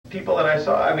people that I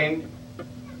saw, I mean,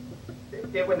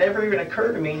 it would never even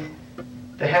occur to me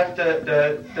to have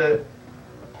to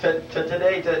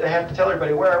have to tell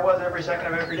everybody where I was every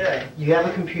second of every day. You have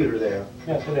a computer there.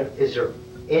 Yes, I do. Is there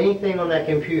anything on that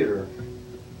computer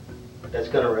that's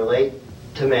going to relate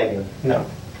to Megan? No.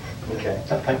 Okay.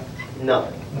 Nothing.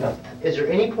 Nothing. Nothing. Is there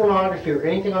any pornography or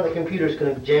anything on the computer that's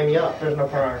going to jam you up? There's no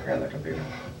pornography on the computer.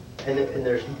 And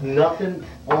there's nothing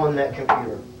on that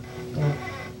computer? No.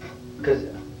 Because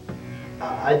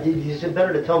it's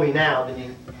better to tell me now than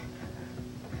you...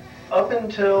 Up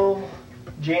until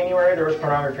January, there was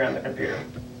pornography on the computer.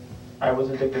 I was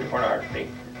addicted to pornography.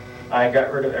 I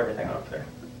got rid of everything off there.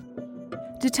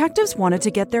 Detectives wanted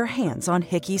to get their hands on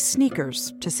Hickey's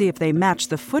sneakers to see if they matched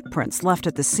the footprints left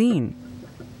at the scene.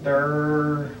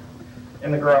 They're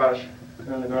in the garage.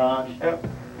 They're in the garage? Yep,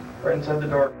 right inside the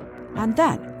door. And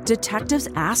then detectives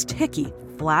asked Hickey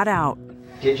flat out.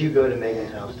 Did you go to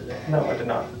Megan's house today? No, I did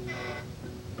not.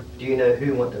 Do you know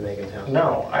who went to Megan's house?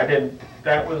 No, I didn't.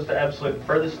 That was the absolute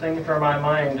furthest thing from my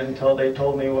mind until they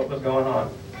told me what was going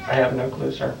on. I have no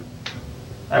clue, sir.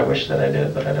 I wish that I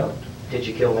did, but I don't. Did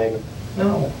you kill Megan?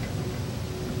 No.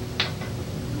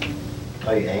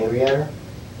 Are you angry at her?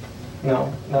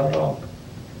 No, not at all.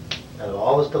 Out of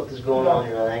all the stuff that's going on,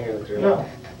 you're not angry with her? No.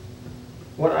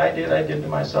 What I did to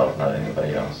myself, not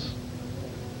anybody else.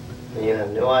 And you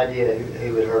have no idea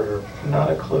who would hurt her?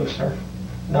 Not a clue, sir.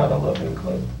 Not a loving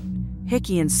clue.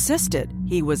 Hickey insisted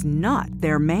he was not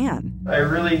their man. I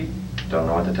really don't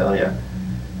know what to tell you.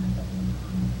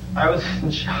 I was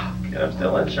in shock, and I'm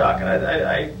still in shock, and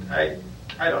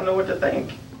I don't know what to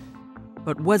think.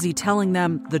 But was he telling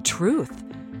them the truth?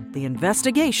 The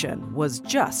investigation was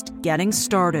just getting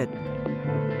started.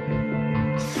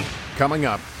 Coming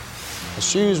up. The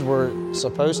shoes were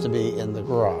supposed to be in the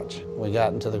garage. We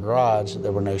got into the garage,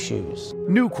 there were no shoes.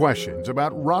 New questions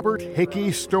about Robert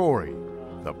Hickey's story.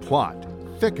 The plot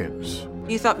thickens.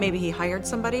 You thought maybe he hired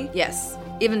somebody? Yes.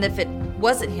 Even if it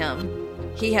wasn't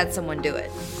him, he had someone do it.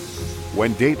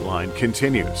 When Dateline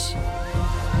continues.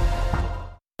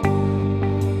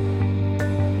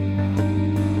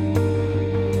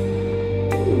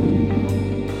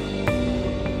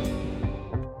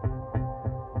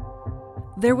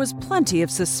 There was plenty of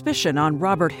suspicion on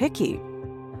Robert Hickey.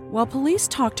 While police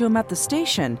talked to him at the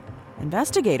station,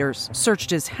 investigators searched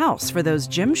his house for those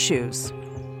gym shoes.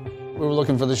 We were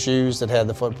looking for the shoes that had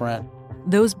the footprint.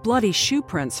 Those bloody shoe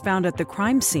prints found at the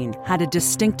crime scene had a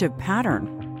distinctive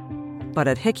pattern. But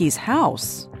at Hickey's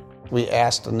house... We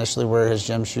asked initially where his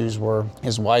gym shoes were.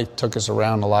 His wife took us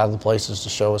around a lot of the places to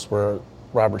show us where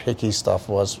Robert Hickey's stuff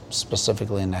was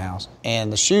specifically in the house.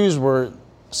 And the shoes were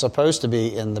supposed to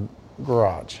be in the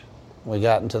garage. We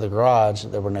got into the garage,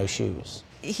 there were no shoes.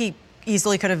 He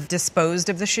easily could have disposed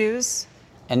of the shoes?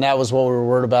 And that was what we were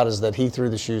worried about, is that he threw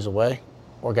the shoes away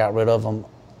or got rid of them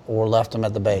or left them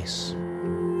at the base.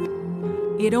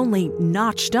 It only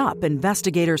notched up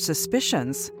investigators'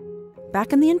 suspicions.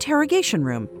 Back in the interrogation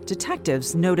room,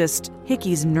 detectives noticed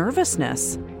Hickey's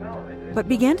nervousness, but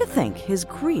began to think his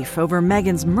grief over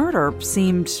Megan's murder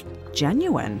seemed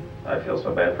genuine. I feel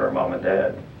so bad for her mom and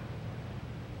dad.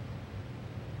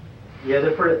 Yeah,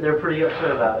 they're pretty upset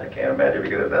about it. I can't imagine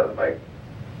because that was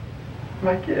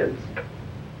my kids.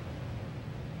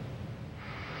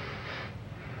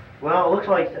 Well,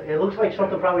 it looks like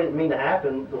something probably didn't mean to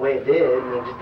happen the way it did, and it just